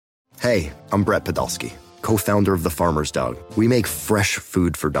Hey, I'm Brett Podolsky, co-founder of The Farmer's Dog. We make fresh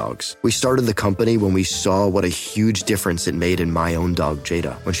food for dogs. We started the company when we saw what a huge difference it made in my own dog,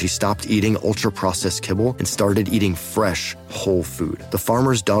 Jada, when she stopped eating ultra-processed kibble and started eating fresh, whole food. The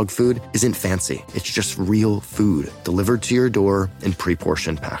Farmer's Dog food isn't fancy. It's just real food delivered to your door in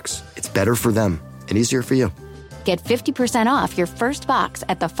pre-portioned packs. It's better for them and easier for you. Get 50% off your first box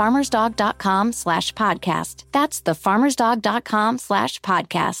at thefarmersdog.com/podcast. That's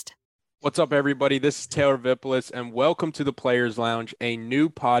thefarmersdog.com/podcast. What's up, everybody? This is Taylor Vipolis, and welcome to the Players Lounge, a new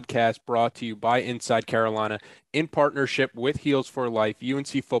podcast brought to you by Inside Carolina in partnership with Heels for Life,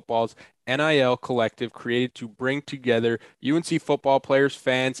 UNC Football's NIL collective created to bring together UNC football players,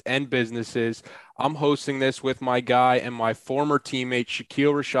 fans, and businesses. I'm hosting this with my guy and my former teammate,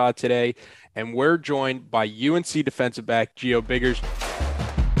 Shaquille Rashad, today, and we're joined by UNC defensive back, Gio Biggers.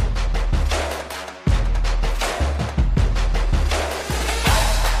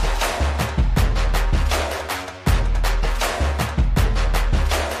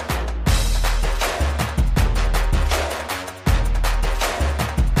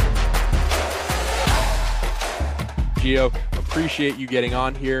 Gio, appreciate you getting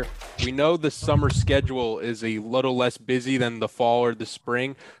on here. We know the summer schedule is a little less busy than the fall or the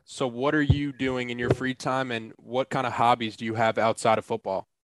spring. So what are you doing in your free time, and what kind of hobbies do you have outside of football?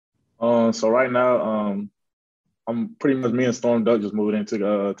 So right now, I'm pretty much me and Storm Duck just moving in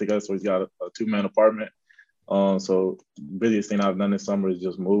together. So he's got a two-man apartment. So busiest thing I've done this summer is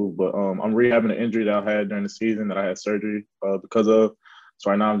just move. But I'm rehabbing an injury that I had during the season that I had surgery because of. So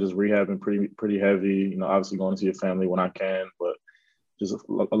right now I'm just rehabbing pretty heavy, you know, obviously going to see your family when I can, but just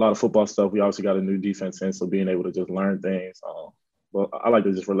a lot of football stuff. We obviously got a new defense in, so being able to just learn things. But I like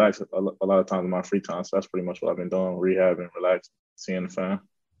to just relax a lot of times in my free time. So that's pretty much what I've been doing, rehabbing, relaxing, seeing the fam.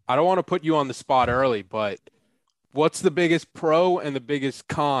 I don't want to put you on the spot early, but what's the biggest pro and the biggest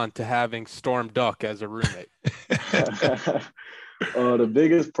con to having Storm Duck as a roommate? The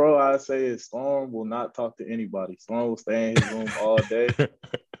biggest pro I'd say is Storm will not talk to anybody. Storm will stay in his room all day.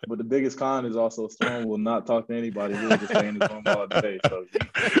 But the biggest con is also Storm will not talk to anybody. He will just stay in his room all day. So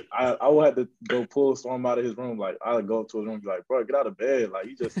I will have to go pull Storm out of his room. Like, I'll go up to his room and be like, bro, get out of bed. Like,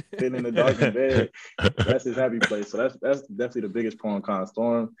 you just sitting in the dark in bed. That's his happy place. So that's definitely the biggest pro and con.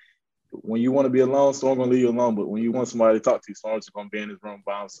 Storm, when you want to be alone, Storm going to leave you alone. But when you want somebody to talk to, Storm's just going to be in his room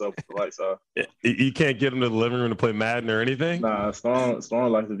by himself with the lights off. You can't get him to the living room to play Madden or anything? Nah, Storm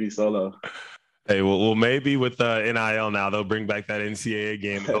likes to be solo. Hey, well, maybe with NIL now, they'll bring back that NCAA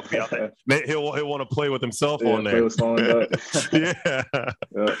game. He'll be out there. He'll want to play with himself on there. Play with Storm Duck. Yeah.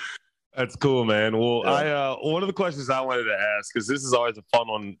 That's cool, man. Well, yeah. One of the questions I wanted to ask, because this is always a fun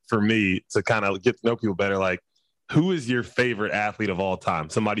one for me to kind of get to know people better, like, who is your favorite athlete of all time?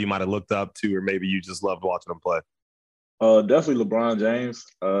 Somebody you might have looked up to, or maybe you just loved watching them play. Definitely LeBron James.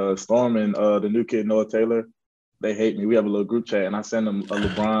 Storm and the new kid, Noah Taylor, they hate me. We have a little group chat, and I send them a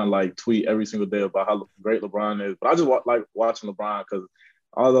LeBron tweet every single day about how great LeBron is. But I just like watching LeBron because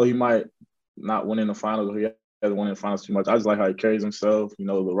although he might not win in the finals, or he hasn't won in the finals too much, I just like how he carries himself, you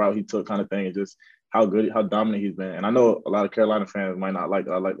know, the route he took kind of thing, and just how dominant he's been. And I know a lot of Carolina fans might not like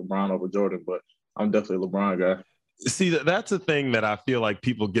that. I like LeBron over Jordan, but I'm definitely a LeBron guy. See, that's a thing that I feel like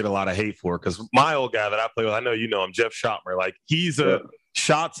people get a lot of hate for, because my old guy that I play with, I know you know him, Jeff Schottmer. Like, he's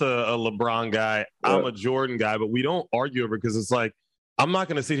Shot's a LeBron guy. Yeah. I'm a Jordan guy, but we don't argue over, because it's like, I'm not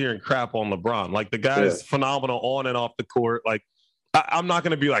going to sit here and crap on LeBron. Like, the guy is phenomenal on and off the court. Like, I'm not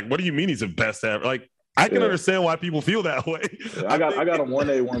going to be like, what do you mean he's the best ever? Like, I can understand why people feel that way. Yeah, I got him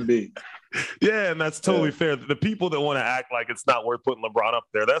 1A, 1B. Yeah, and that's totally fair. The people that want to act like it's not worth putting LeBron up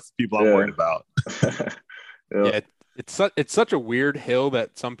there, that's the people I'm worried about. Yeah, it's such a weird hill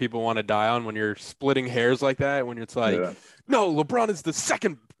that some people want to die on when you're splitting hairs like that. When it's like, no, LeBron is the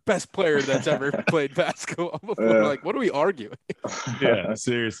second best player that's ever played basketball before. Like, what are we arguing? Yeah,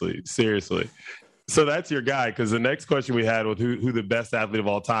 seriously. So that's your guy, because the next question we had was who the best athlete of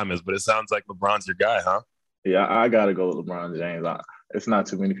all time is, but it sounds like LeBron's your guy, huh? Yeah, I got to go with LeBron James. It's not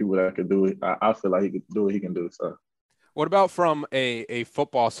too many people that could do it. I feel like he could do what he can do, so. What about from a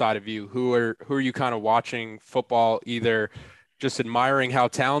football side of you? Who are you kind of watching football, either just admiring how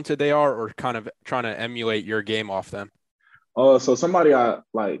talented they are or kind of trying to emulate your game off them? So somebody I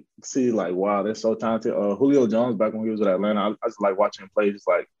see wow, they're so talented. Julio Jones, back when he was at Atlanta, I just like watching him play, just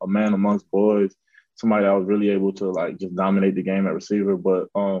like a man amongst boys. Somebody that was really able to just dominate the game at receiver. But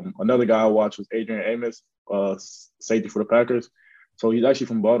another guy I watched was Adrian Amos, safety for the Packers. So he's actually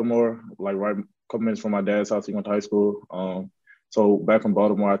from Baltimore, right couple minutes from my dad's house. He went to high school. So back in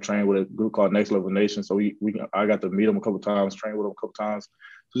Baltimore, I trained with a group called Next Level Nation. So I got to meet him a couple times, train with him a couple times.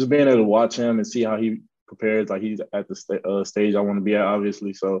 So just being able to watch him and see how he prepared. Like he's at the stage I want to be at,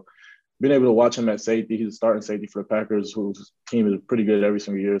 obviously. So being able to watch him at safety, he's a starting safety for the Packers, whose team is pretty good every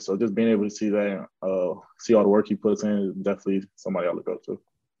single year. So just being able to see that, see all the work he puts in, is definitely somebody I look up to.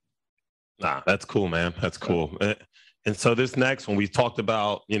 Nah, that's cool, man. That's cool. And so this next one, we talked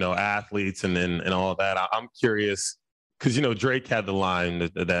about, athletes and all that. I'm curious because, Drake had the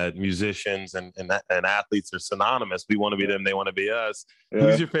line that musicians and athletes are synonymous. We want to be them. They want to be us.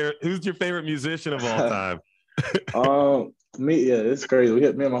 Yeah. Who's your favorite musician of all time? It's crazy.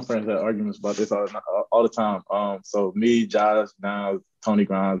 Me and my friends had arguments about this all the time. So me, Josh, now Tony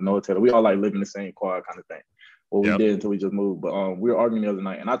Grimes, Noah Taylor, we all like live in the same quad kind of thing. Well, we did until we just moved. But we were arguing the other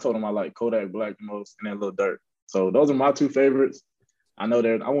night, and I told him I like Kodak Black the most and then Lil Durk. So those are my two favorites. I know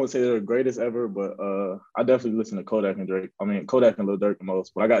I won't say they're the greatest ever, but I definitely listen to Kodak and Drake. I mean, Kodak and Lil Durk the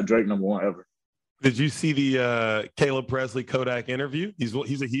most, but I got Drake number one ever. Did you see the Caleb Presley Kodak interview? He's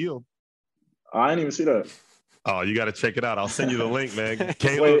a heel. I didn't even see that. Oh, you got to check it out. I'll send you the link, man.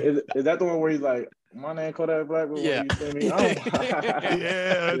 Caleb. Wait, is that the one where he's like, my name Kodak Black? Yeah. You see me? Oh.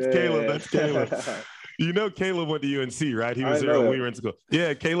 Yeah, that's Caleb. That's Caleb. Caleb went to UNC, right? He was there when we were in school.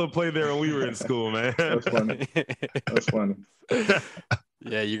 Yeah, Caleb played there when we were in school, man. That's funny.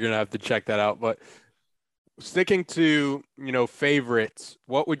 Yeah, you're going to have to check that out. But sticking to, favorites,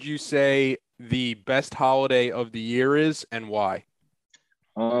 what would you say the best holiday of the year is and why?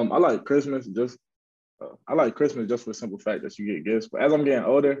 I like Christmas just for the simple fact that you get gifts. But as I'm getting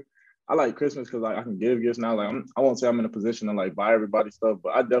older, I like Christmas because I can give gifts now. Like I won't say I'm in a position to like buy everybody stuff,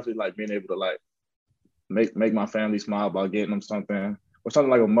 but I definitely like being able to like make my family smile by getting them something or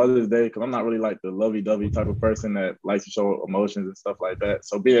something like a Mother's Day, because I'm not really like the lovey-dovey type of person that likes to show emotions and stuff like that.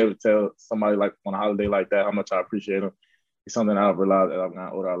 So being able to tell somebody like on a holiday like that how much I appreciate them is something I've realized that I've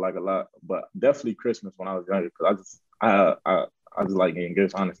gotten older I like a lot. But definitely Christmas when I was younger, because I just like getting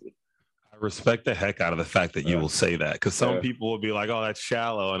gifts, honestly. I respect the heck out of the fact that you will say that, because some people will be like, "Oh, that's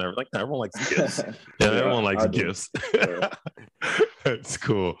shallow," and everything. Like, everyone likes gifts. Everyone likes gifts. That's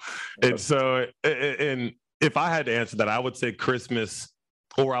cool. And so, and if I had to answer that, I would say Christmas,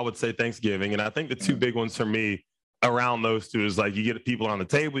 or I would say Thanksgiving. And I think the two big ones for me around those two is like you get people on the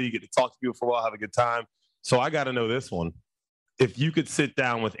table, you get to talk to people for a while, have a good time. So I got to know this one. If you could sit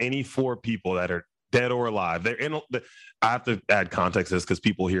down with any four people that are dead or alive, I have to add context to this because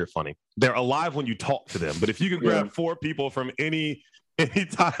people hear it funny. They're alive when you talk to them. But if you could grab four people from any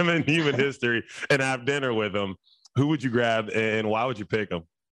time in human history and have dinner with them, who would you grab and why would you pick them?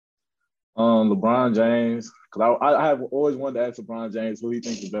 LeBron James, because I have always wanted to ask LeBron James who he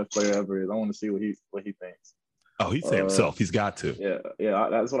thinks the best player ever is. I want to see what he thinks. Oh, he'd say himself. He's got to. Yeah,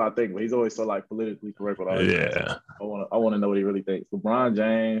 that's what I think. But he's always so like politically correct with all this. Yeah, I want to know what he really thinks. LeBron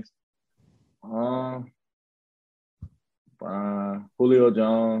James, Julio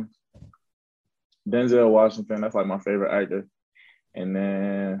Jones, Denzel Washington. That's like my favorite actor, and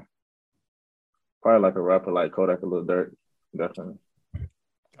then probably like a rapper like Kodak or Lil Durk, definitely.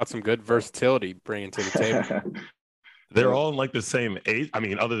 Got some good versatility bringing to the table. They're all in like the same age. I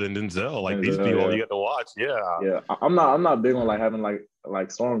mean, other than Denzel, like these people you get to watch. Yeah. I'm not big on like having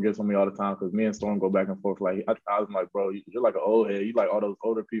like Storm gets on me all the time, because me and Storm go back and forth. Like I was like, bro, you're like an old head. You like all those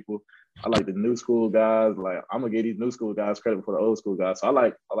older people. I like the new school guys. Like I'm gonna give these new school guys credit for the old school guys. So I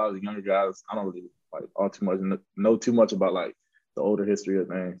like a lot of the younger guys. I don't really like know too much about like the older history of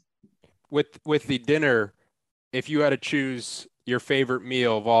things. With the dinner, if you had to choose your favorite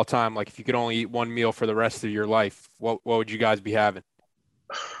meal of all time, like if you could only eat one meal for the rest of your life, what would you guys be having?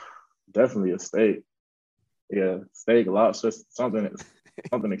 Definitely a steak. Yeah, steak, lobster, something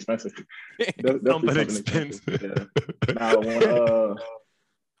expensive. Something expensive. Yeah. Now, when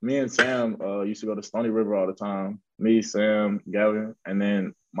me and Sam used to go to Stony River all the time. Me, Sam, Gavin, and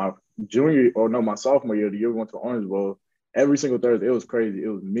then my sophomore year, the year we went to Orange Bowl, every single Thursday, it was crazy. It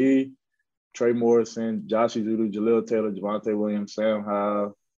was me, Trey Morrison, Josh Ezeudu, Jaleel Taylor, Javonte Williams, Sam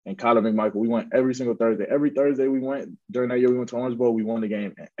Howell, and Kyler McMichael. We went every single Thursday. Every Thursday we went, during that year we went to Orange Bowl, we won the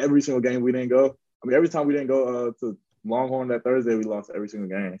game. And every single game we didn't go, every time we didn't go to Longhorn that Thursday, we lost every single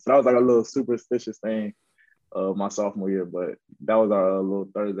game. So that was like a little superstitious thing my sophomore year, but that was our little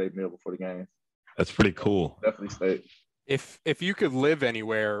Thursday meal before the game. That's pretty cool. Definitely steak. If you could live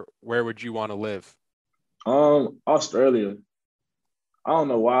anywhere, where would you want to live? Australia. I don't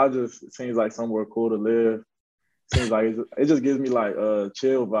know why. It seems like somewhere cool to live. Seems like it just gives me like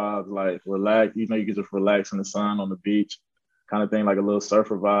chill vibes, like relax. You can just relax in the sun on the beach, kind of thing, like a little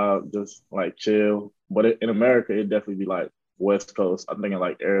surfer vibe, just like chill. But in America, it'd definitely be like West Coast. I'm thinking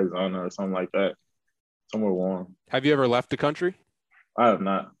like Arizona or something like that, somewhere warm. Have you ever left the country? I have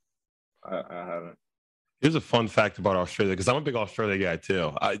not. I haven't. Here's a fun fact about Australia, because I'm a big Australia guy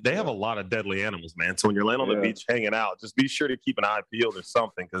too. They have a lot of deadly animals, man. So when you're laying on the beach hanging out, just be sure to keep an eye peeled or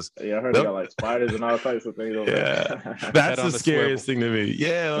something. Because I heard they got like spiders and all types of things over there. That's the scariest thing to me.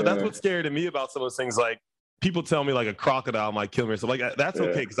 Yeah, that's what's scary to me about some of those things. Like people tell me like a crocodile might kill me or something. Like that's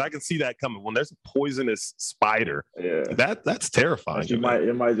okay because I can see that coming. When there's a poisonous spider, that's terrifying.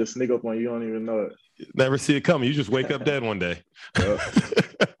 It might just sneak up on you. You don't even know it. Never see it coming. You just wake up dead one day.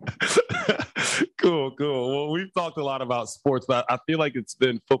 Cool. Well, we've talked a lot about sports, but I feel like it's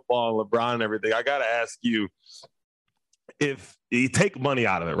been football and LeBron and everything. I got to ask you, if you take money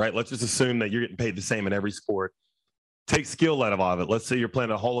out of it, right? Let's just assume that you're getting paid the same in every sport. Take skill out of it. Let's say you're playing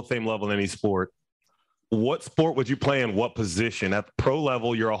at a Hall of Fame level in any sport. What sport would you play in what position? At the pro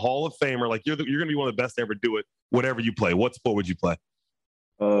level, you're a Hall of Famer. Like you're going to be one of the best to ever do it, whatever you play. What sport would you play?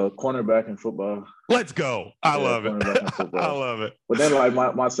 Cornerback in football. Let's go. I love it. I love it. But then, like,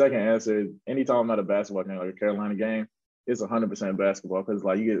 my second answer is anytime I'm at a basketball game, like a Carolina game, it's 100% basketball because,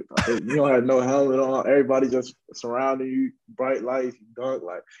 like, you don't have no helmet on. Everybody just surrounding you, bright lights, dunk.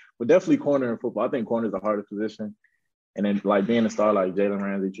 Like, but definitely corner in football. I think corner is the hardest position. And then, like, being a star like Jalen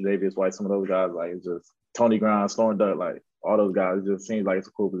Ramsey, Tre'Davious White, some of those guys, like, it's just Tony Grimes, Storm Duck, like, all those guys, it just seems like it's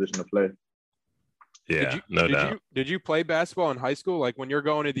a cool position to play. Yeah, no doubt. Did you play basketball in high school? Like when you're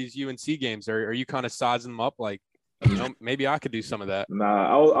going to these UNC games, are you kind of sizing them up? Like, maybe I could do some of that. Nah,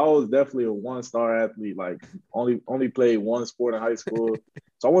 I was definitely a one-star athlete. Like only played one sport in high school.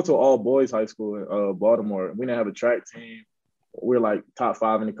 So I went to all boys high school in Baltimore. We didn't have a track team. We were like top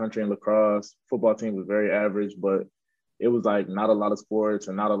 5 in the country in lacrosse. Football team was very average, but it was like not a lot of sports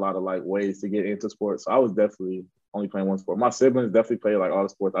and not a lot of like ways to get into sports. So I was definitely only playing one sport. My siblings definitely played like all the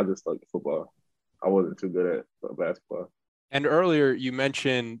sports. I just stuck to football. I wasn't too good at basketball. And earlier you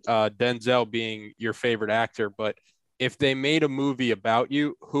mentioned Denzel being your favorite actor, but if they made a movie about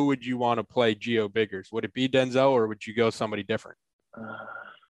you, who would you want to play Geo Biggers? Would it be Denzel or would you go somebody different?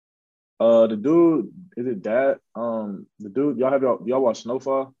 The dude, is it that? The dude, y'all watch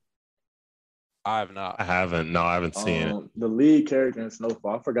Snowfall? I have not. I haven't. No, I haven't seen it. The lead character in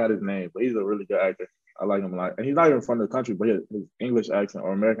Snowfall, I forgot his name, but he's a really good actor. I like him a lot. And he's not even from the country, but his English accent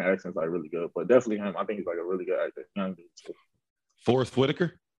or American accent is like really good. But definitely him. I think he's like a really good actor. Young dude too. Forrest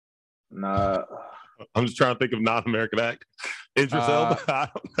Whitaker? Nah. I'm just trying to think of non-American actor. Idris Elba? I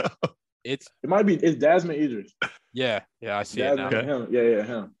don't know. It's Desmond Idris. Yeah, I see it now. Okay. Him. Yeah,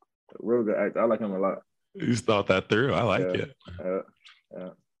 him. Real good actor. I like him a lot. You thought that through. I like it. Yeah.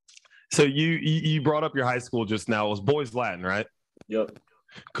 So you brought up your high school just now. It was Boys Latin, right? Yep.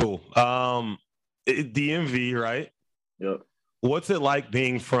 Cool. DMV, right? Yep. What's it like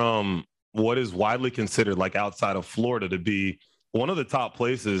being from what is widely considered like outside of Florida to be one of the top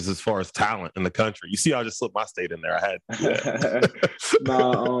places as far as talent in the country? You see, I just slipped my state in there. I had.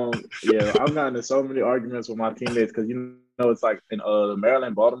 I've gotten into so many arguments with my teammates because it's like in the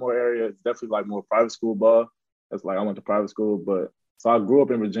Maryland, Baltimore area. It's definitely like more private school ball. That's like I went to private school, but so I grew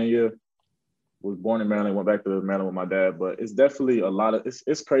up in Virginia. Was born in Maryland, went back to Maryland with my dad, but it's definitely a lot of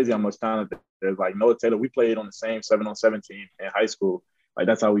it's crazy how much talent there's. Like Noah Taylor, we played on the same 7-on-7 team in high school. Like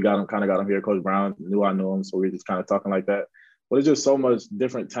that's how we got him here. Coach Brown knew I knew him, so we were just kind of talking like that. But it's just so much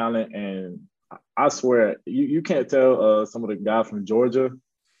different talent, and I swear you can't tell some of the guys from Georgia,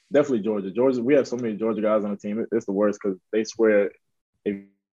 definitely Georgia. We have so many Georgia guys on the team. It's the worst because they swear if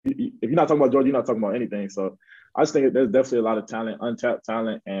you're not talking about Georgia, you're not talking about anything. So I just think there's definitely a lot of talent, untapped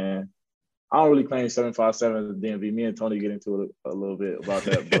talent, and I don't really claim 757 as a DMV. Me and Tony get into it a little bit about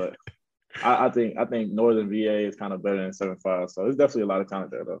that, but I think Northern VA is kind of better than 75. So there's definitely a lot of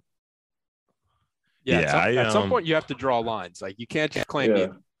talent there, though. At some point you have to draw lines. Like you can't just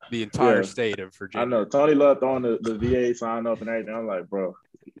claim the entire state of Virginia. I know Tony loved throwing the VA sign up and everything. I'm like, bro,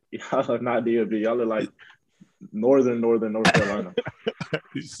 y'all are not DMV. Y'all are like North Carolina.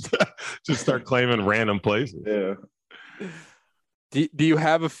 Just start claiming random places. Yeah. Do you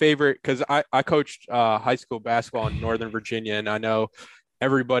have a favorite? Because I coached high school basketball in Northern Virginia, and I know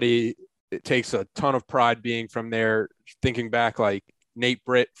everybody takes a ton of pride being from there. Thinking back, like Nate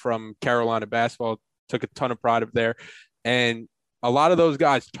Britt from Carolina basketball took a ton of pride up there, and a lot of those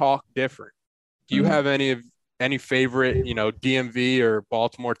guys talk different. Do you have any favorite, DMV or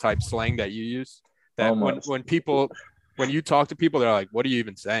Baltimore type slang that you use? That when you talk to people, they're like, "What are you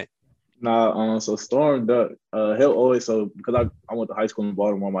even saying?" Nah, so Storm Duck, he'll always, because I went to high school in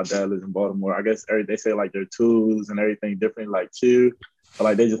Baltimore, my dad lives in Baltimore. I guess they say like their tools and everything different, like too, but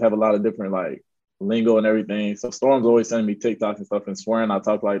like they just have a lot of different like lingo and everything. So Storm's always sending me TikToks and stuff and swearing I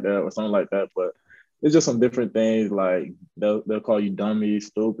talk like that or something like that. But it's just some different things like they'll call you dummy,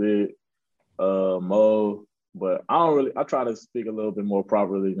 stupid, Mo. But I try to speak a little bit more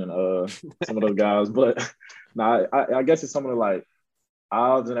properly than some of those guys. But I guess it's some of the like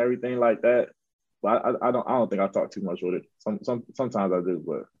odds and everything like that. But I don't think I talk too much with it. Sometimes I do,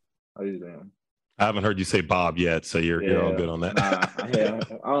 but I usually am. I haven't heard you say Bob yet, so you're all good on that.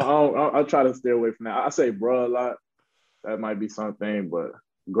 I try to stay away from that. I say bro a lot. That might be something, but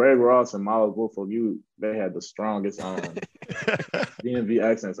Greg Ross and Miles Woolfolk, they had the strongest DMV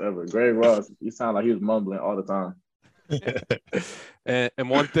accents ever. Greg Ross, you sound like he was mumbling all the time. And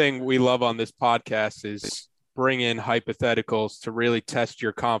one thing we love on this podcast is bring in hypotheticals to really test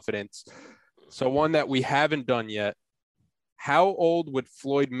your confidence. So one that we haven't done yet, how old would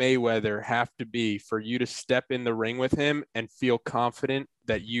Floyd Mayweather have to be for you to step in the ring with him and feel confident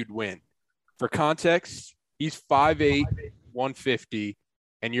that you'd win? For context, he's 5'8", 150,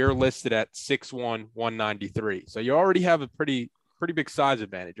 and you're listed at 6'1", 193. So you already have a pretty big size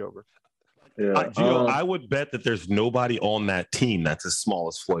advantage over. Yeah, Gio, I would bet that there's nobody on that team that's as small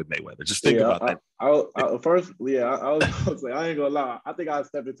as Floyd Mayweather. Just think about that. I was gonna say, I ain't gonna lie. I think I'll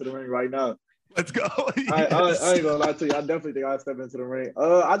step into the ring right now. Let's go. I ain't gonna lie to you. I definitely think I'll step into the ring.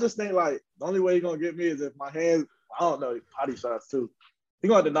 I just think like the only way he's gonna get me is if my hands, I don't know, potty shots too. He's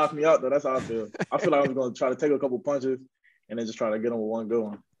gonna have to knock me out though. That's how I feel. I feel like I'm gonna try to take a couple punches and then just try to get him with one good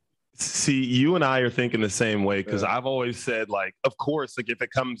one. See, you and I are thinking the same way because I've always said, like, of course, like if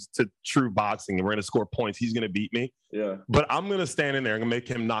it comes to true boxing and we're going to score points, he's going to beat me. Yeah. But I'm going to stand in there and make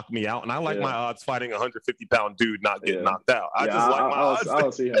him knock me out. And I like my odds fighting a 150-pound dude not getting knocked out. I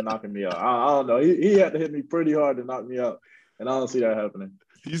don't see him knocking me out. I don't know. He had to hit me pretty hard to knock me out, and I don't see that happening.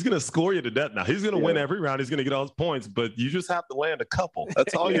 He's going to score you to death now. He's going to win every round. He's going to get all his points, but you just have to land a couple.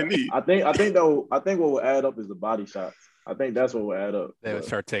 That's all you need. I think what will add up is the body shots. I think that's what will add up. They would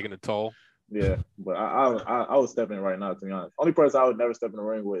start taking a toll. Yeah, but I would step in right now, to be honest. Only person I would never step in the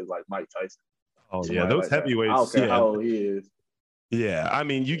ring with is like Mike Tyson. Oh, yeah, those like heavyweights. I don't care how old he is. Yeah, I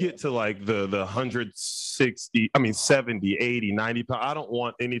mean, you get to like the 160, 70, 80, 90 pounds. I don't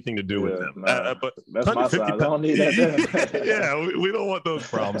want anything to do with them. But that's my size. I don't need that. Yeah, we don't want those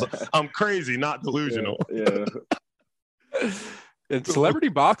problems. I'm crazy, not delusional. Yeah. And celebrity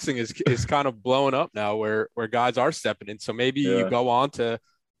boxing is kind of blowing up now where guys are stepping in. So maybe you go on to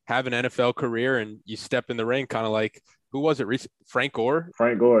have an NFL career and you step in the ring kind of like, who was it? Frank Gore?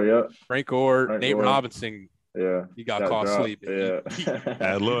 Frank Gore, yeah. Frank Gore, Nate Robinson. Yeah. He got caught sleeping. Yeah.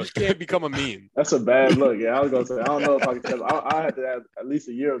 Bad look. He can't become a meme. That's a bad look. Yeah, I was going to say, I don't know if I can tell. I had to have at least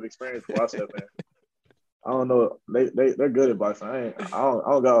a year of experience before I step in. I don't know. They're good at boxing. I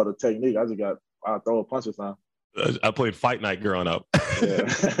don't got all the technique. I throw a punch or something. I played Fight Night growing up.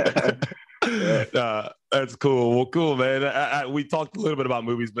 Yeah. That's cool. Well, cool, man. We talked a little bit about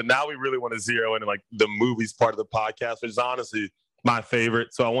movies, but now we really want to zero into like the movies part of the podcast, which is honestly my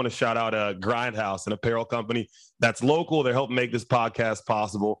favorite. So I want to shout out Grindhouse, an apparel company that's local. They're helping make this podcast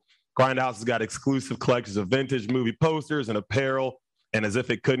possible. Grindhouse has got exclusive collections of vintage movie posters and apparel. And as if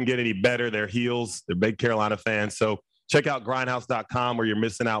it couldn't get any better, their heels, they're big Carolina fans. So check out grindhouse.com where you're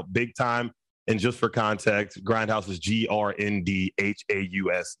missing out big time. And just for context, Grindhouse is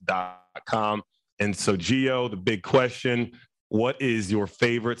grndhaus.com. And so, Gio, the big question, what is your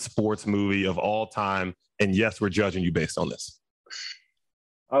favorite sports movie of all time? And yes, we're judging you based on this.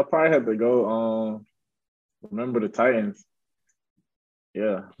 I'll probably have to go Remember the Titans.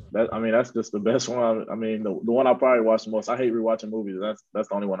 Yeah, that's just the best one. I mean, the one I probably watch the most. I hate rewatching movies. That's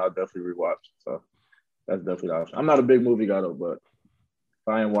the only one I definitely rewatch. So that's definitely the option. I'm not a big movie guy though, but if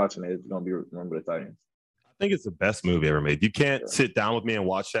I am watching it, it's gonna be Remember the Titans. I think it's the best movie ever made. You can't sit down with me and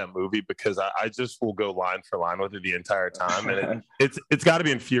watch that movie because I just will go line for line with it the entire time, and it's got to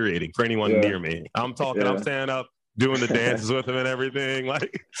be infuriating for anyone near me. I'm talking. I'm standing up, doing the dances with him and everything,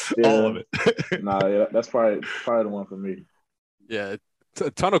 like all of it. That's probably the one for me. Yeah, it's a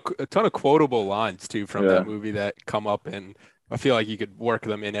ton of quotable lines too from that movie that come up, and I feel like you could work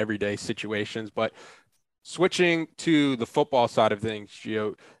them in everyday situations. But switching to the football side of things,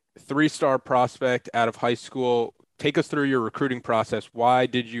 Gio, 3-star prospect out of high school. Take us through your recruiting process. Why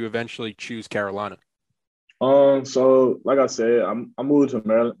did you eventually choose Carolina? So like I said, I moved to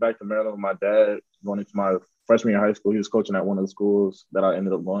Maryland, back to Maryland with my dad going into my freshman year of high school. He was coaching at one of the schools that I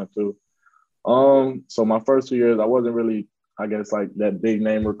ended up going to. So my first 2 years, I wasn't really, I guess, like that big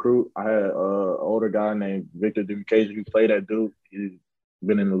name recruit. I had an older guy named Victor Dubuquet who played at Duke. He's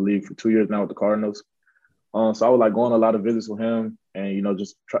been in the league for 2 years now with the Cardinals. So I would like go on a lot of visits with him and,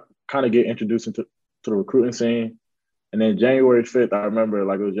 just kind of get introduced into the recruiting scene. And then January 5th, I remember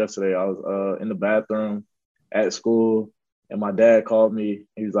like it was yesterday, I was in the bathroom at school and my dad called me.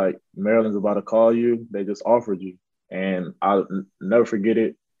 He was like, Maryland's about to call you. They just offered you. And I'll never forget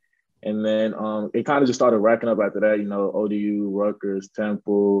it. And then it kind of just started racking up after that, ODU, Rutgers,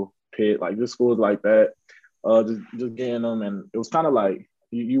 Temple, Pitt, like just schools like that. Just getting them. And it was kind of like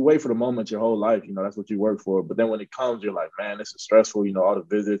you wait for the moment your whole life, that's what you work for. But then when it comes, you're like, man, this is stressful, all the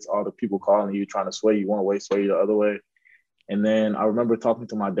visits, all the people calling you, trying to sway you one way, sway you the other way. And then I remember talking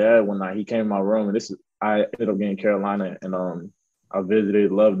to my dad one night. He came in my room, and I ended up getting Carolina, and I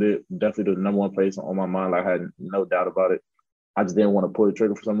visited, loved it. Definitely the number one place on my mind. Like, I had no doubt about it. I just didn't want to pull the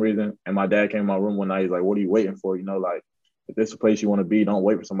trigger for some reason. And my dad came in my room one night. He's like, what are you waiting for? Like, if this is a place you want to be, don't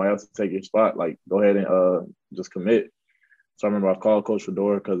wait for somebody else to take your spot. Like, go ahead and just commit. So I remember I called Coach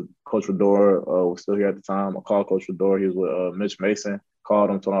Fedora because Coach Fedora was still here at the time. I called Coach Fedora. He was with Mitch Mason. Called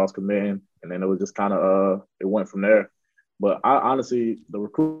him, told him I was committing. And then it was just kind of it went from there. But I honestly, the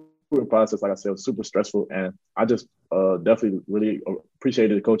recruiting process, like I said, was super stressful. And I just definitely really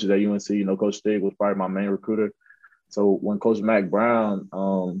appreciated the coaches at UNC. Coach Stig was probably my main recruiter. So when Coach Mack Brown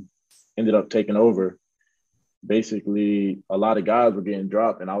ended up taking over, basically a lot of guys were getting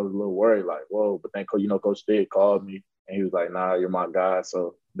dropped, and I was a little worried, like, whoa. But then, Coach Stig called me, and he was like, nah, you're my guy.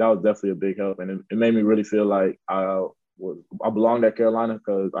 So that was definitely a big help. And it made me really feel like I belonged at Carolina,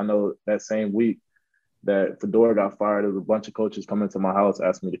 because I know that same week that Fedora got fired, there was a bunch of coaches coming to my house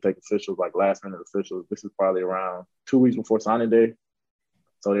asking me to take officials, like last-minute officials. This is probably around 2 weeks before signing day.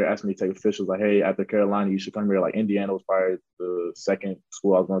 So they're asking me to take officials, like, hey, after Carolina, you should come here. Like, Indiana was probably the second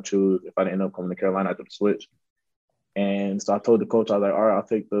school I was going to choose if I didn't end up coming to Carolina after the switch. And so I told the coach, I was like, all right, I'll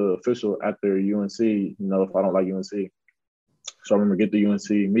take the official after UNC, if I don't like UNC. So I remember get to UNC,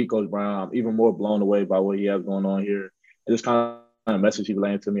 meet Coach Brown. I'm even more blown away by what he has going on here. And just kind of message he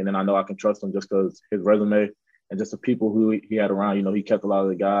relayed to me. And then I know I can trust him just because his resume and just the people who he had around. He kept a lot of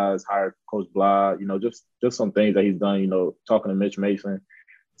the guys, hired Coach Blah, just some things that he's done, talking to Mitch Mason,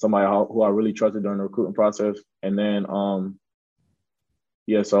 somebody who I really trusted during the recruiting process. And then,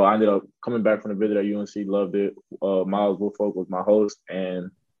 so I ended up coming back from the visit at UNC, loved it. Miles Woolfolk was my host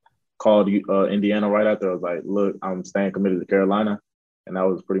and called Indiana right after. I was like, look, I'm staying committed to Carolina. And that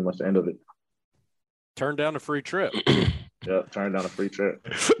was pretty much the end of it. Turned down a free trip. Yeah, turned down a free trip.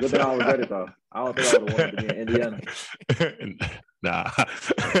 Good thing I was ready, though. I don't think I would have wanted to be in Indiana. Nah.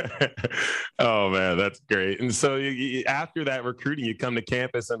 Oh, man, that's great. And so after that recruiting, you come to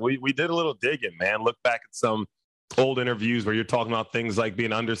campus, and we did a little digging, man. Look back at some old interviews where you're talking about things like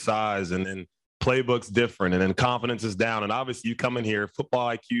being undersized and then playbook's different and then confidence is down. And obviously you come in here, football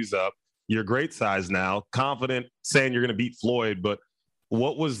IQ's up. You're great size now, confident saying you're going to beat Floyd. But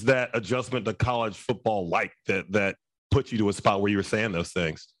what was that adjustment to college football like that put you to a spot where you were saying those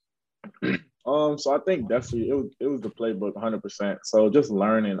things? So I think definitely it was the playbook 100%. So just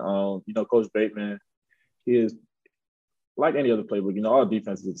learning, Coach Bateman, he is like any other playbook, all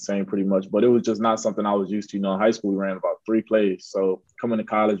defenses are the same pretty much, but it was just not something I was used to. In high school, we ran about 3 plays. So coming to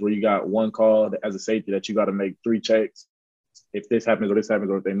college where you got one call as a safety that you got to make 3 checks, if this happens or this happens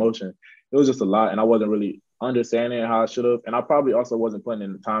or if they motion, it was just a lot. And I wasn't really understanding how I should have. And I probably also wasn't putting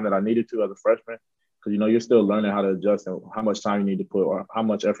in the time that I needed to as a freshman, because, you're still learning how to adjust and how much time you need to put or how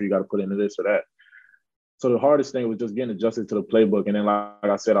much effort you got to put into this or that. So the hardest thing was just getting adjusted to the playbook. And then, like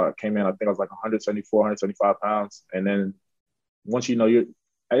I said, I came in, I think I was like 174, 175 pounds. And then once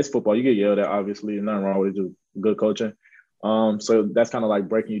it's football, you get yelled at, obviously, nothing wrong with it, just good coaching. So that's kind of like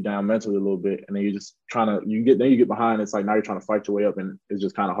breaking you down mentally a little bit. And then you're just you get behind. It's like now you're trying to fight your way up, and it's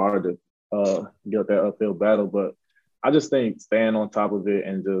just kind of hard to get that uphill battle. But I just think staying on top of it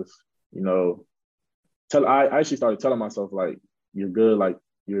and just, I actually started telling myself, like, you're good, like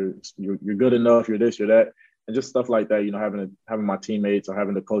you're good enough, you're this, you're that, and just stuff like that. Having my teammates or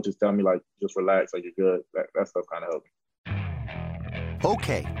having the coaches tell me, like, just relax, like, you're good. That stuff kind of helped me.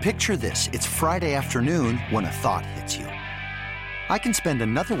 Okay, picture this: it's Friday afternoon when a thought hits you. I can spend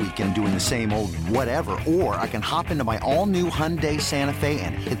another weekend doing the same old whatever, or I can hop into my all-new Hyundai Santa Fe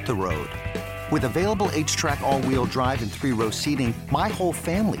and hit the road. With available H-Track all-wheel drive and 3-row seating, my whole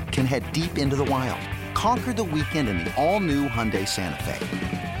family can head deep into the wild. Conquer the weekend in the all-new Hyundai Santa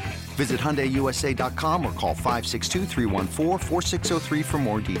Fe. Visit HyundaiUSA.com or call 562-314-4603 for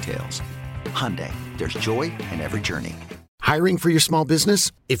more details. Hyundai, there's joy in every journey. Hiring for your small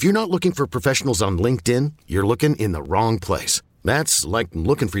business? If you're not looking for professionals on LinkedIn, you're looking in the wrong place. That's like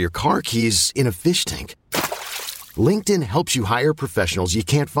looking for your car keys in a fish tank. LinkedIn helps you hire professionals you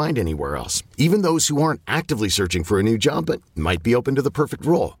can't find anywhere else, even those who aren't actively searching for a new job but might be open to the perfect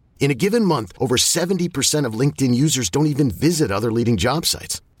role. In a given month, over 70% of LinkedIn users don't even visit other leading job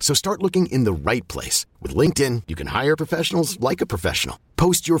sites. So start looking in the right place. With LinkedIn, you can hire professionals like a professional.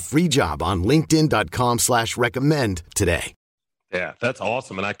 Post your free job on linkedin.com/recommend today. Yeah, that's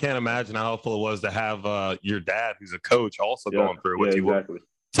awesome. And I can't imagine how helpful it was to have your dad, who's a coach, also going through what you exactly.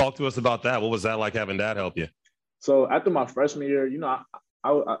 Talk to us about that. What was that like having Dad help you? So after my freshman year,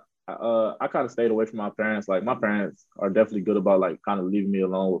 I kind of stayed away from my parents. Like my parents are definitely good about like kind of leaving me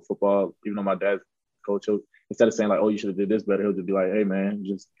alone with football. Even though my dad's coach, instead of saying like, "Oh, you should have did this better," he'll just be like, "Hey, man,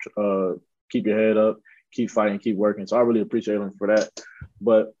 just keep your head up, keep fighting, keep working." So I really appreciate him for that.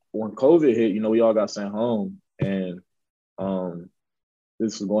 But when COVID hit, we all got sent home, and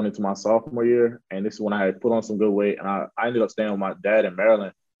this was going into my sophomore year, and this is when I had put on some good weight, and I ended up staying with my dad in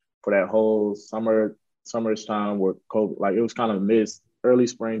Maryland for that whole summerish time where COVID, like it was kind of early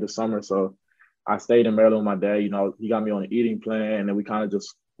spring to summer. So I stayed in Maryland with my dad. He got me on an eating plan, and then we kind of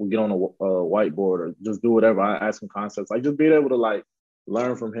just would get on a whiteboard or just do whatever. I ask him concepts, like just being able to like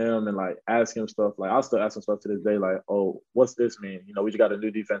learn from him and like ask him stuff. Like I'll still ask him stuff to this day, like, "Oh, what's this mean? We just got a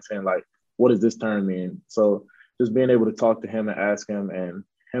new defense in. Like, what does this term mean?" So just being able to talk to him and ask him, and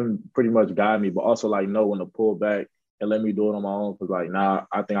him pretty much guide me, but also like know when to pull back and let me do it on my own. Cause like now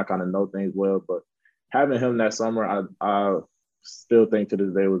I think I kind of know things well, but having him that summer, I still think to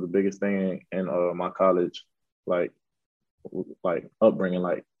this day was the biggest thing in my college, like upbringing.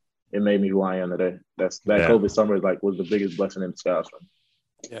 Like it made me who I am today. COVID summer was the biggest blessing in disguise for me.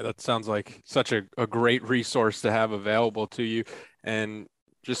 Yeah, that sounds like such a great resource to have available to you. And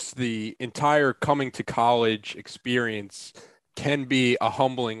just the entire coming to college experience can be a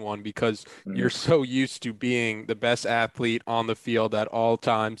humbling one because you're so used to being the best athlete on the field at all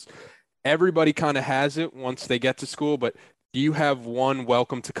times. Everybody kind of has it once they get to school, but do you have one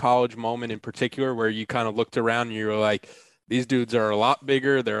welcome to college moment in particular where you kind of looked around and you were like, these dudes are a lot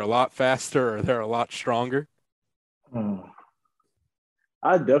bigger, they're a lot faster, or they're a lot stronger?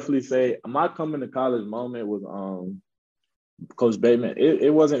 I'd definitely say my coming to college moment was Coach Bateman.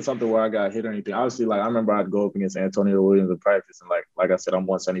 It wasn't something where I got hit or anything. Obviously, like I remember I'd go up against Antonio Williams in practice, and like I said, I'm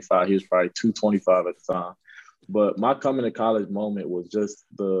 175. He was probably 225 at the time. But my coming to college moment was just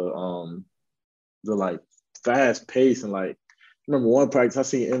the like fast pace and like I remember one practice I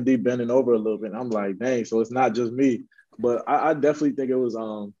seen MD bending over a little bit, and I'm like, dang, so it's not just me. But I definitely think it was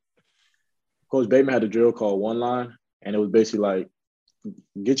Coach Bateman had a drill called one line, and it was basically like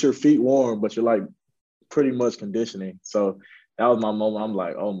get your feet warm, but you're like pretty much conditioning. So that was my moment. I'm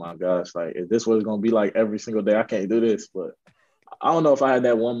like, oh my gosh, like is this what it's gonna be like every single day? I can't do this. But I don't know if I had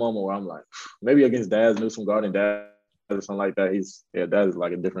that one moment where I'm like, maybe against Daz Newsome guarding Daz or something like that. Daz is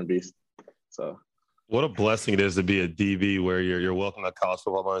like a different beast. So what a blessing it is to be a DB where you're welcome to college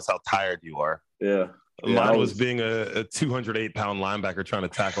football moments, how tired you are. Yeah. Mine was being a 208-pound linebacker trying to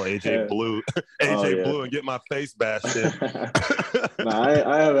tackle AJ Blue Blue and get my face bashed in.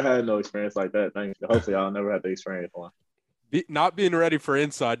 I haven't had no experience like that. Thanks. Hopefully I'll never have to experience one. Not being ready for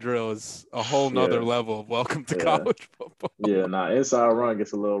inside drill is a whole nother level of welcome to college football. Yeah, inside run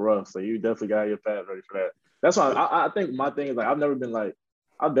gets a little rough, so you definitely got your pads ready for that. That's why I think my thing is like I've never been like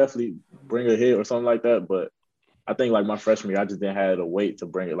I'll definitely bring a hit or something like that, but I think like my freshman year I just didn't have the weight to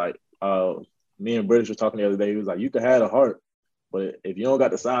bring it. Like me and British were talking the other day. He was like, you could have a heart, but if you don't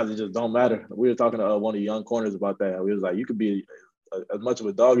got the size, it just don't matter. We were talking to one of the young corners about that. We was like, you could be as much of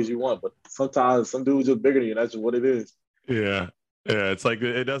a dog as you want, but sometimes some dudes just bigger than you. That's just what it is. Yeah. It's like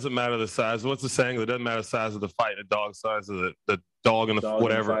it doesn't matter the size. What's the saying? It doesn't matter the size of the fight, the dog size of the dog and the dog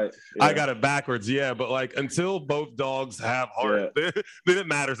whatever. And the I got it backwards. Yeah, but like until both dogs have heart, then it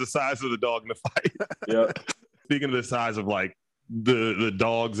matters the size of the dog in the fight. Yeah. Speaking of the size of like the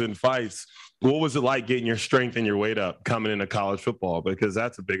dogs in fights, what was it like getting your strength and your weight up coming into college football? Because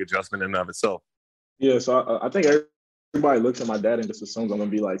that's a big adjustment in and of itself. Yeah, so I think everybody looks at my dad and just assumes I'm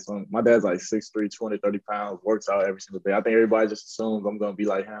going to be like my dad's like 6'3", 230 pounds, works out every single day. I think everybody just assumes I'm going to be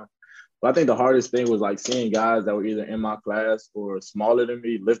like him. But I think the hardest thing was like seeing guys that were either in my class or smaller than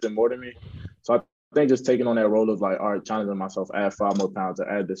me, lifting more than me. So I think just taking on that role of like, all right, challenging myself, add 5 more pounds, or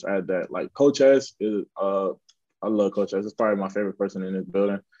add this, or add that. Like Coach S is, I love Coach S. It's probably my favorite person in this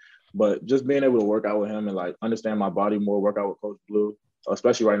building. But just being able to work out with him and like understand my body more, work out with Coach Blue,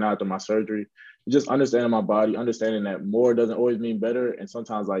 especially right now after my surgery, just understanding my body, understanding that more doesn't always mean better. And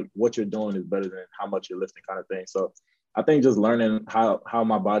sometimes like what you're doing is better than how much you're lifting kind of thing. So I think just learning how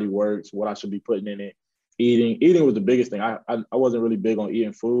my body works, what I should be putting in it, eating was the biggest thing. I wasn't really big on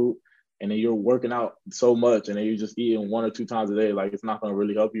eating food. And then you're working out so much and then you're just eating 1 or 2 times a day. Like it's not going to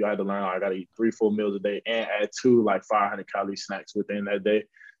really help you. I had to learn, I got to eat 3 full meals a day and add 2 like 500 calorie snacks within that day,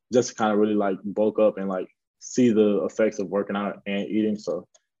 just to kind of really like bulk up and like see the effects of working out and eating. So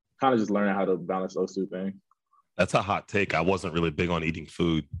kind of just learning how to balance those 2 things. That's a hot take. I wasn't really big on eating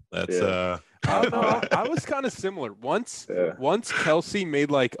food. That's I was kind of similar. Once Kelsey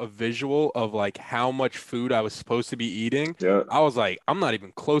made like a visual of like how much food I was supposed to be eating, I was like, I'm not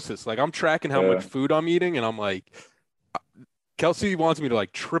even closest. Like I'm tracking how much food I'm eating, and I'm like, Kelsey wants me to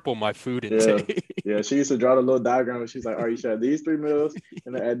like triple my food Yeah. intake. Yeah, she used to draw the little diagram and she's like, all right, you should have these 3 meals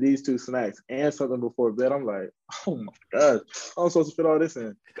and then add these 2 snacks and something before bed. I'm like, oh my gosh, I'm supposed to fit all this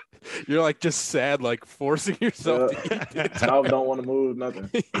in. You're like just sad, like forcing yourself to eat it. I don't want to move,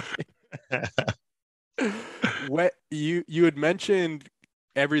 nothing. What you had mentioned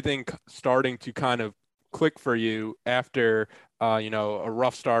everything starting to kind of click for you after a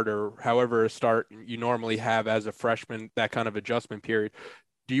rough start or however a start you normally have as a freshman, that kind of adjustment period.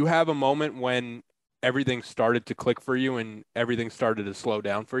 Do you have a moment when everything started to click for you and everything started to slow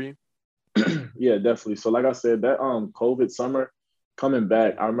down for you? Yeah, definitely. So like I said, that COVID summer coming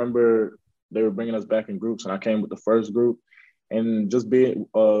back, I remember they were bringing us back in groups and I came with the first group and just being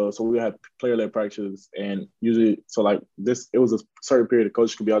so we had player-led practices and usually so like this it was a certain period the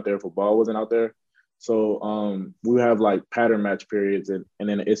coach could be out there if a ball wasn't out there. So we would have like pattern match periods and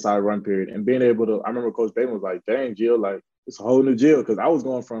then an inside run period. And being able to, I remember Coach Bateman was like, dang, Jill, like it's a whole new Jill. Because I was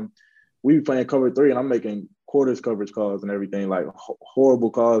going from, we be playing cover 3 and I'm making quarters coverage calls and everything, like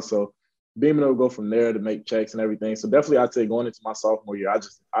horrible calls. So being able to go from there to make checks and everything. So definitely I'd say going into my sophomore year,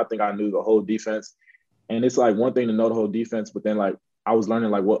 I think I knew the whole defense. And it's like one thing to know the whole defense, but then like I was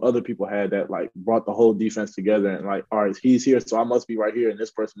learning like what other people had that like brought the whole defense together and like, all right, he's here, so I must be right here and this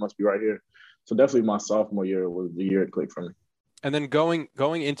person must be right here. So definitely my sophomore year was the year it clicked for me. And then going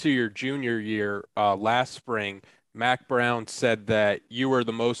into your junior year last spring, Mack Brown said that you were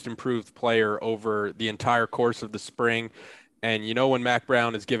the most improved player over the entire course of the spring. And when Mack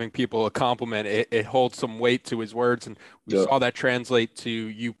Brown is giving people a compliment, it holds some weight to his words. And we saw that translate to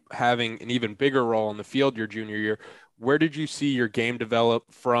you having an even bigger role in the field your junior year. Where did you see your game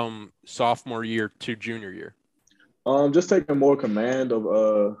develop from sophomore year to junior year? Just taking more command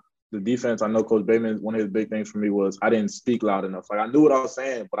of the defense. I know Coach Bateman, one of his big things for me was I didn't speak loud enough. Like I knew what I was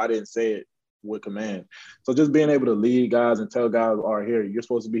saying, but I didn't say it with command. So just being able to lead guys and tell guys, all right, here, you're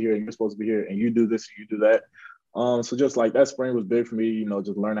supposed to be here and you're supposed to be here and you do this and you do that. So just like that spring was big for me,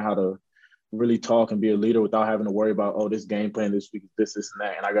 just learning how to really talk and be a leader without having to worry about, this game plan this week, this and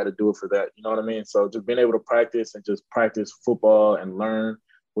that, and I got to do it for that. You know what I mean? So just being able to practice and just practice football and learn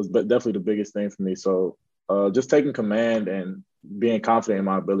was definitely the biggest thing for me. So just taking command and being confident in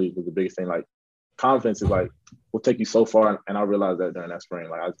my abilities was the biggest thing. Like confidence is like will take you so far, and I realized that during that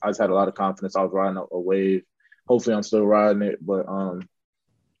spring. Like I just had a lot of confidence. I was riding a wave. Hopefully, I'm still riding it, but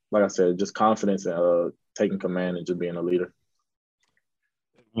like I said, just confidence and taking command and just being a leader.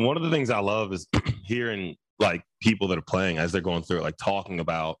 One of the things I love is hearing like people that are playing as they're going through it, like talking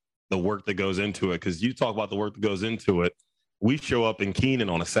about the work that goes into it. Because you talk about the work that goes into it. We show up in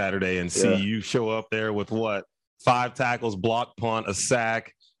Keenan on a Saturday and see you show up there with 5 tackles, block punt, a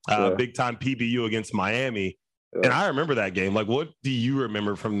sack, big time PBU against Miami. Yeah. And I remember that game. Like, what do you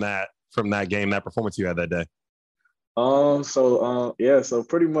remember from that game, that performance you had that day? So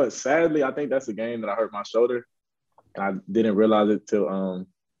pretty much, sadly, I think that's a game that I hurt my shoulder. And I didn't realize it till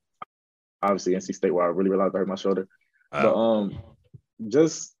obviously NC State, where I really realized I hurt my shoulder. But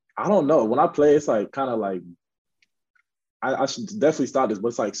I don't know. When I play, it's like kind of like I should definitely stop this, but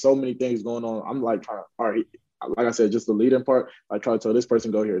it's like so many things going on. I'm like trying to, all right, like I said, just the leading part. I try to tell this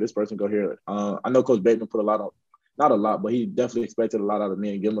person go here, this person go here. I know Coach Bateman put not a lot, but he definitely expected a lot out of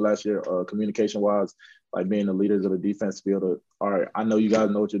me and Gilman last year, communication-wise, like being the leaders of the defense field. All right, I know you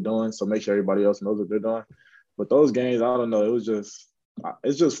guys know what you're doing, so make sure everybody else knows what they're doing. But those games, I don't know,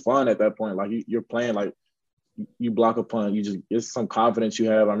 it's just fun at that point. Like you're playing, like you block a punt, it's some confidence you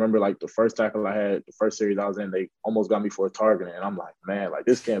have. I remember like the first tackle I had, the first series I was in, they almost got me for a targeting, and I'm like, man, like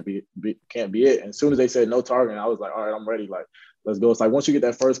this can't be it. And as soon as they said no targeting, I was like, all right, I'm ready. Like, let's go. It's like once you get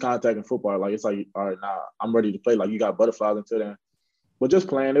that first contact in football, like it's like, all right, I'm ready to play. Like you got butterflies until then. But just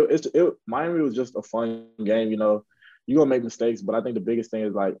playing, Miami was just a fun game. You're gonna make mistakes, but I think the biggest thing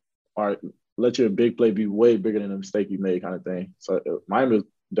is like, all right, let your big play be way bigger than the mistake you made, kind of thing. So Miami was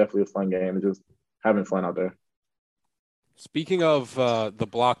definitely a fun game and just having fun out there. Speaking of the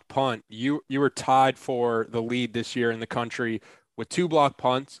blocked punt, you were tied for the lead this year in the country with 2 blocked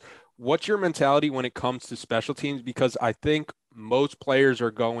punts. What's your mentality when it comes to special teams? Because I think most players are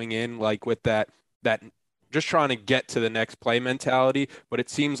going in like with that just trying to get to the next play mentality, but it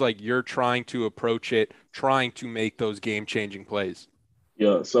seems like you're trying to approach it, trying to make those game-changing plays.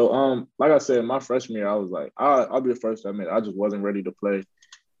 Yeah. So like I said, my freshman year, I was like, I'll be the first to admit, I just wasn't ready to play.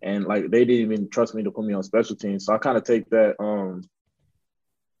 And like they didn't even trust me to put me on special teams. So I kind of take that.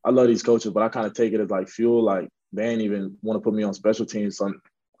 I love these coaches, but I kind of take it as like fuel. Like they ain't even want to put me on special teams. So I'm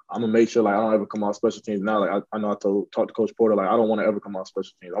gonna make sure like I don't ever come off special teams now. Like I know I talked to Coach Porter, like I don't want to ever come off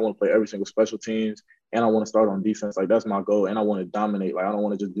special teams. I want to play every single special teams, and I want to start on defense. Like that's my goal, and I want to dominate. Like I don't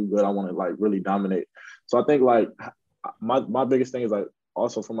want to just do good. I want to like really dominate. So I think like my biggest thing is like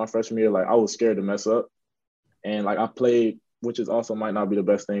also for my freshman year, like I was scared to mess up, and like I played, which is also might not be the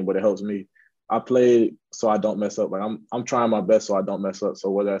best thing, but it helps me. I played so I don't mess up. Like I'm trying my best so I don't mess up. So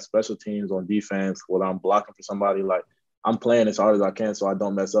whether that's special teams on defense, whether I'm blocking for somebody, like I'm playing as hard as I can so I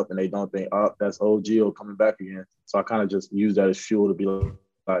don't mess up and they don't think, oh, that's old Gio coming back again. So I kind of just use that as fuel to be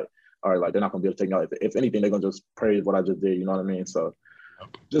like, all right, like they're not gonna be able to take me out. If anything, they're gonna just praise what I just did. You know what I mean? So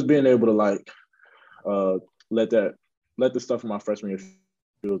just being able to like let the stuff from my freshman year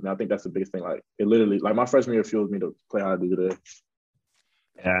fuels me. I think that's the biggest thing. Like it literally, like my freshman year fuels me to play how I do today.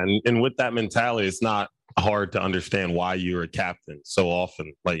 And with that mentality, it's not hard to understand why you're a captain so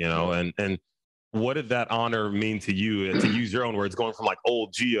often. Like, you know, and what did that honor mean to you, to use your own words, going from like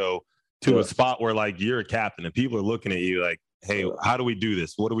old Gio to a spot where like you're a captain and people are looking at you like, hey, how do we do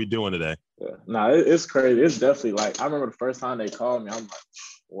this? What are we doing today? Yeah. No, it's crazy. It's definitely like, I remember the first time they called me, I'm like,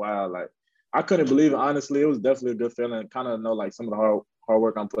 wow, like I couldn't believe it. Honestly, it was definitely a good feeling. Kind of know like some of the hard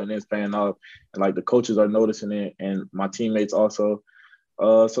work I'm putting in is paying off, and like the coaches are noticing it, and my teammates also.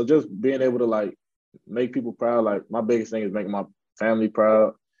 So just being able to like make people proud. Like my biggest thing is making my family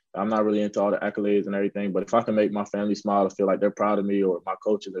proud. I'm not really into all the accolades and everything, but if I can make my family smile to feel like they're proud of me, or my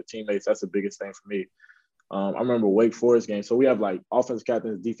coaches or teammates, that's the biggest thing for me. I remember Wake Forest game. So we have like offensive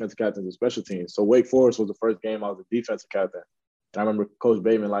captains, defensive captains, and special teams. So Wake Forest was the first game I was a defensive captain. And I remember Coach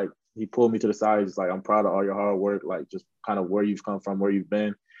Bateman, like he pulled me to the side. He's like, I'm proud of all your hard work, like just kind of where you've come from, where you've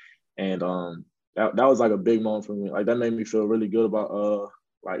been. And that was like a big moment for me. Like that made me feel really good about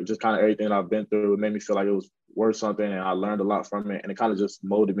like just kind of everything I've been through. It made me feel like it was worth something, and I learned a lot from it. And it kind of just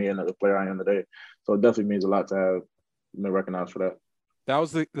molded me into the player I am today. So it definitely means a lot to have been recognized for that.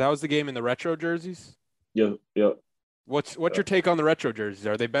 That was the game in the retro jerseys? Yeah. What's your take on the retro jerseys?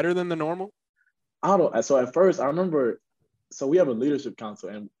 Are they better than the normal? I don't know. So at first I remember, so we have a leadership council,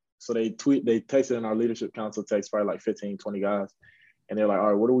 and so they texted in our leadership council text, probably like 15, 20 guys. And they're like, all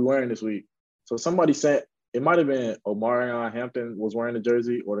right, what are we wearing this week? So somebody said, it might've been Omarion Hampton was wearing the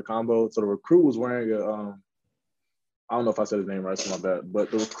jersey or the combo. So the recruit was wearing I don't know if I said his name right, so my bad,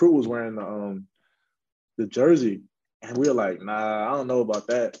 but the recruit was wearing the jersey. And we were like, nah, I don't know about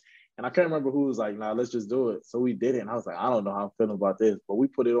that. And I can't remember who was like, nah, let's just do it. So we did it. And I was like, I don't know how I'm feeling about this, but we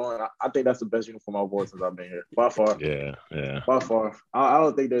put it on. I think that's the best uniform I've worn since I've been here. By far. Yeah. By far. I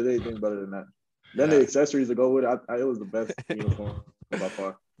don't think there's anything better than that. Then the accessories that go with it, it was the best uniform by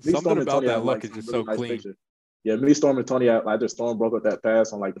far. Something about that look is just so clean. Picture. Yeah, me, Storm, and Tony, Storm broke up that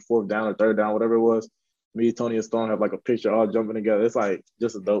pass on like the 4th down or 3rd down, whatever it was. Me, Tony, and Storm have like a picture all jumping together. It's like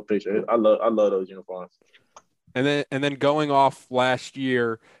just a dope picture. I love those uniforms. And then going off last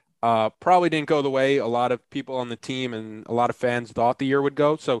year, probably didn't go the way a lot of people on the team and a lot of fans thought the year would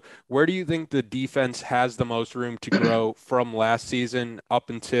go. So where do you think the defense has the most room to grow from last season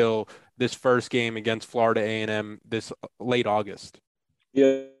up until this first game against Florida A&M this late August?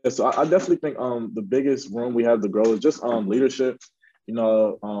 Yeah, so I definitely think the biggest room we have to grow is just leadership. You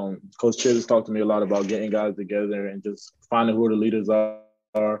know, Coach Chiz has talked to me a lot about getting guys together and just finding who the leaders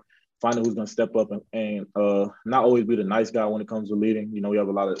are, finding who's going to step up and not always be the nice guy when it comes to leading. You know, we have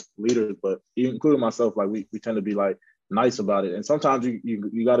a lot of leaders, but including myself, like we tend to be like nice about it. And sometimes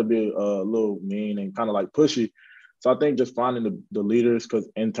you got to be a little mean and kind of like pushy. So I think just finding the leaders, because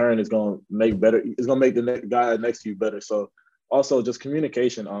in turn it's going to make the guy next to you better. So also just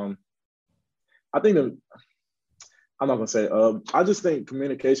communication. I think I'm not going to say, I just think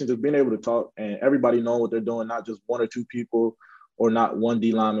communication, just being able to talk and everybody knowing what they're doing, not just one or two people, or not one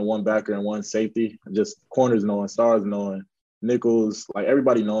D lineman, one backer, and one safety, just corners knowing, stars knowing, nickels, like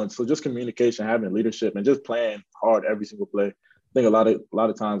everybody knowing. So just communication, having leadership, and just playing hard every single play. I think a lot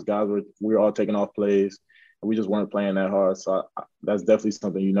of times guys we were all taking off plays and we just weren't playing that hard. So that's definitely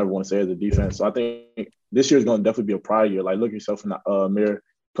something you never want to say as a defense. So I think this year is going to definitely be a pride year. Like look yourself in the mirror,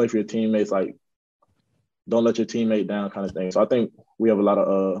 play for your teammates, like don't let your teammate down kind of thing. So I think we have a lot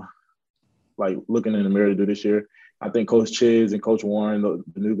of like looking in the mirror to do this year. I think Coach Chiz and Coach Warren,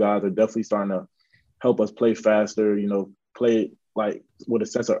 the new guys, are definitely starting to help us play faster, you know, play like with a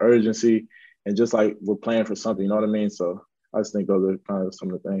sense of urgency and just like we're playing for something, you know what I mean? So I just think those are kind of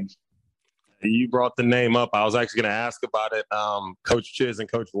some of the things. You brought the name up. I was actually going to ask about it. Coach Chiz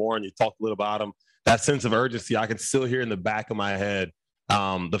and Coach Warren, you talked a little about them. That sense of urgency, I can still hear in the back of my head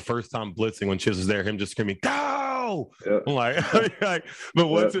the first time blitzing when Chiz was there, him just screaming, go! Yeah. I'm like, but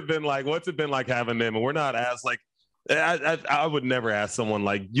what's it been like? What's it been like having them? And we're not as like, I would never ask someone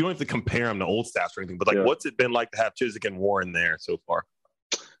like, you don't have to compare them to old stats or anything, but like, what's it been like to have Chizik and Warren there so far?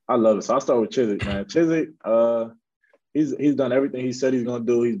 I love it. So I'll start with Chizik, man. Chizik, he's done everything he said he's going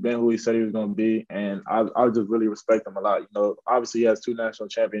to do. He's been who he said he was going to be. And I just really respect him a lot. You know, obviously he has 2 national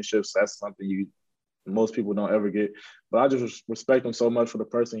championships. That's something you most people don't ever get. But I just respect him so much for the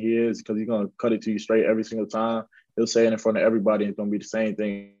person he is because he's going to cut it to you straight every single time. He'll say it in front of everybody, and it's going to be the same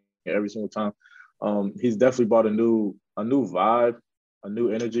thing every single time. He's definitely brought a new vibe, a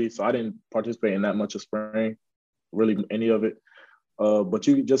new energy. So I didn't participate in that much of spring, really any of it. But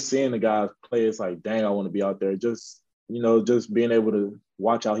you just seeing the guys play, it's like, dang, I want to be out there. Just, just being able to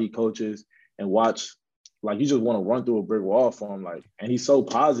watch how he coaches and watch, like, you just want to run through a brick wall for him. Like, and he's so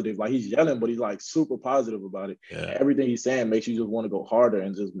positive. Like, he's yelling, but he's like super positive about it. Yeah. Everything he's saying makes you just want to go harder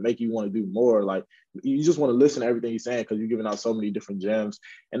and just make you want to do more. Like, you just want to listen to everything he's saying because you're giving out so many different gems.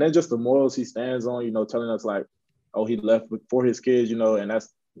 And then just the morals he stands on, telling us like, oh, he left for his kids, and that's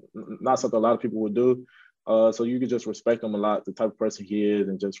not something a lot of people would do. So you can just respect him a lot, the type of person he is,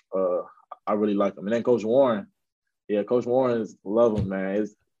 and just I really like him. And then Coach Warren, Coach Warren love him, man.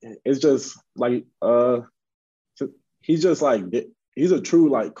 It's just like he's just like, he's a true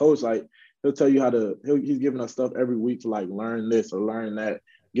like coach. Like, he'll tell you he's giving us stuff every week to like learn this or learn that,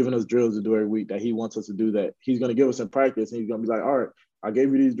 giving us drills to do every week that he wants us to do that. He's gonna give us in practice, and he's gonna be like, all right, I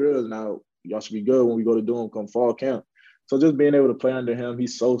gave you these drills, now y'all should be good when we go to do them come fall camp. So just being able to play under him,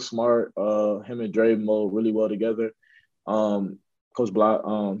 he's so smart. Him and Dre mold really well together. Coach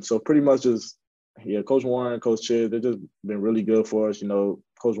Block. So pretty much just, Coach Warren, Coach Chiz, they've just been really good for us.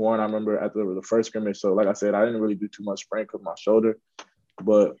 Coach Warren, I remember after the first scrimmage. So like I said, I didn't really do too much spring because of my shoulder.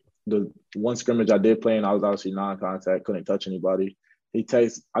 But the one scrimmage I did play in, I was obviously non-contact, couldn't touch anybody. I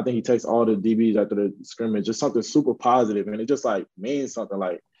think he takes all the DBs after the scrimmage, just something super positive, and it just like means something.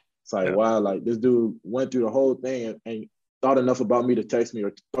 Like, it's like, wow, like this dude went through the whole thing and thought enough about me to text me,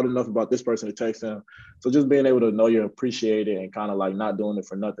 or thought enough about this person to text him. So just being able to know you're appreciated and kind of like not doing it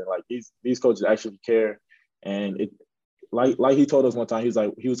for nothing. Like these coaches actually care. And it, like he told us one time,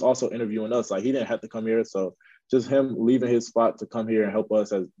 he was also interviewing us. Like, he didn't have to come here. So just him leaving his spot to come here and help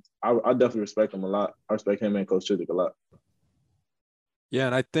us, I definitely respect him a lot. I respect him and Coach Chizik a lot. Yeah,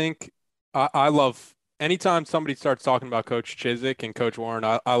 and I think I love anytime somebody starts talking about Coach Chizik and Coach Warren,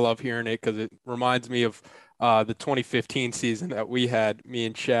 I love hearing it because it reminds me of the 2015 season that we had, me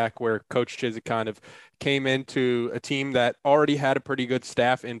and Shaq, where Coach Chizik kind of came into a team that already had a pretty good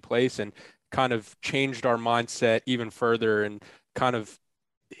staff in place and kind of changed our mindset even further. And kind of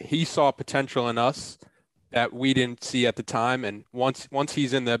he saw potential in us that we didn't see at the time. And once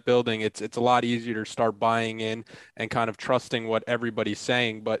he's in that building, it's a lot easier to start buying in and kind of trusting what everybody's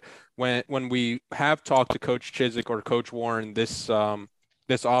saying. But when we have talked to Coach Chizik or Coach Warren this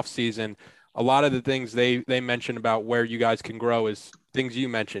offseason, a lot of the things they mention about where you guys can grow is things you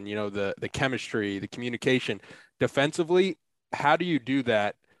mentioned, the chemistry, the communication. Defensively, how do you do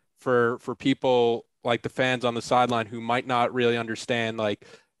that for people like the fans on the sideline who might not really understand like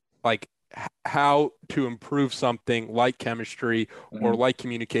how to improve something like chemistry or like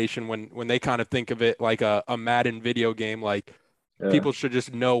communication when they kind of think of it like a Madden video game, like people should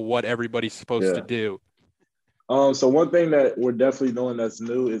just know what everybody's supposed to do. So one thing that we're definitely doing that's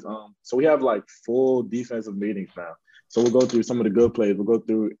new is so we have like full defensive meetings now. So we'll go through some of the good plays. We'll go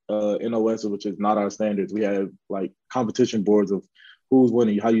through NOS, which is not our standards. We have like competition boards of who's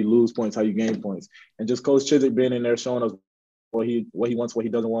winning, how you lose points, how you gain points. And just Coach Chizik being in there showing us what he wants, what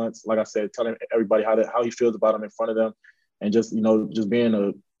he doesn't want. Like I said, telling everybody how he feels about them in front of them, and just just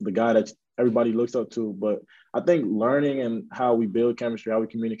being the guy that everybody looks up to. But I think learning and how we build chemistry, how we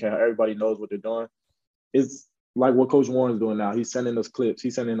communicate, how everybody knows what they're doing, is like what Coach Warren's doing now. He's sending us clips.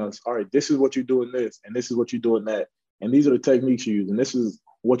 He's sending us, all right, this is what you do in this, and this is what you do in that, and these are the techniques you use, and this is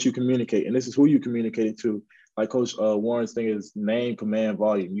what you communicate, and this is who you communicate it to. Like Coach Warren's thing is name, command,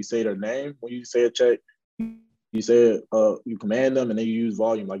 volume. You say their name when you say a check. You say it, you command them, and then you use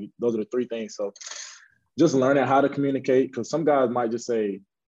volume. Like, those are the three things. So just learning how to communicate, because some guys might just say,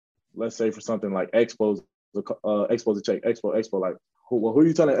 let's say for something like expose to check, expo. Like, who are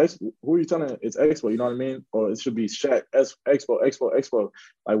you telling? Who are you telling it's expo? You know what I mean? Or it should be Shaq, expo.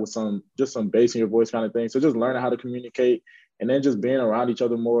 Like with some bass in your voice kind of thing. So just learning how to communicate, and then just being around each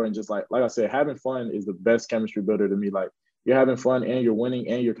other more, and just like I said, having fun is the best chemistry builder to me. Like, you're having fun and you're winning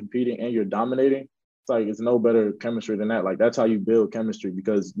and you're competing and you're dominating. It's like, it's no better chemistry than that. Like, that's how you build chemistry,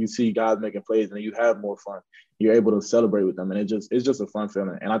 because you see guys making plays and you have more fun. You're able to celebrate with them, and it's just a fun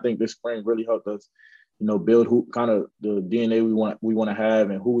feeling. And I think this spring really helped us, build who kind of the DNA we want to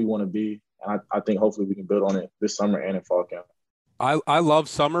have and who we want to be. And I think hopefully we can build on it this summer and in fall camp. I love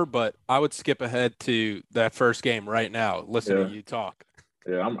summer, but I would skip ahead to that first game right now. Listen to you talk.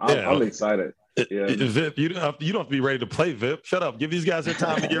 Yeah, I'm excited. Yeah, Vip, you don't have to be ready to play, Vip. Shut up. Give these guys their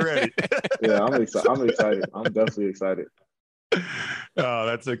time to get ready. Yeah, I'm excited. I'm definitely excited. Oh,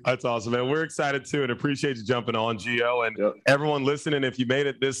 that's awesome, man. We're excited too, and appreciate you jumping on, Gio, and everyone listening. If you made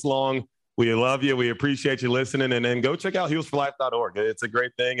it this long, We love you. We appreciate you listening. And then go check out healsforlife.org. It's a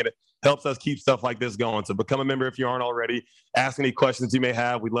great thing, and it helps us keep stuff like this going. So become a member if you aren't already. Ask any questions you may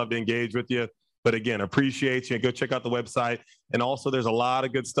have. We'd love to engage with you. But again, appreciate you. Go check out the website. And also, there's a lot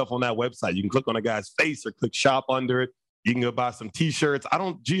of good stuff on that website. You can click on a guy's face or click shop under it. You can go buy some T-shirts.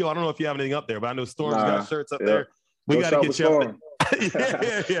 Gio, I don't know if you have anything up there, but I know Storm's got shirts up there. We got to get you up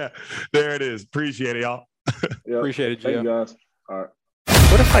there. Yeah. There it is. Appreciate it, y'all. Appreciate it, Gio. Thank you, guys. All right.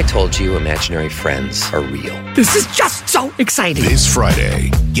 What if I told you imaginary friends are real? This is just so exciting. This Friday,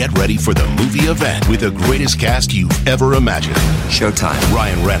 get ready for the movie event with the greatest cast you've ever imagined. Showtime.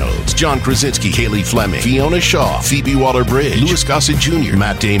 Ryan Reynolds, John Krasinski, Haley Fleming, Fiona Shaw, Phoebe Waller-Bridge, Louis Gossett Jr.,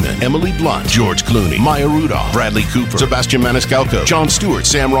 Matt Damon, Emily Blunt, George Clooney, Maya Rudolph, Bradley Cooper, Sebastian Maniscalco, Jon Stewart,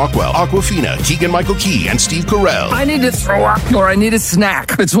 Sam Rockwell, Awkwafina, Keegan-Michael Key, and Steve Carell. I need to throw up or I need a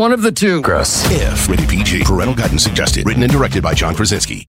snack. It's one of the two. Gross. If. Rated PG. Parental guidance suggested. Written and directed by John Krasinski.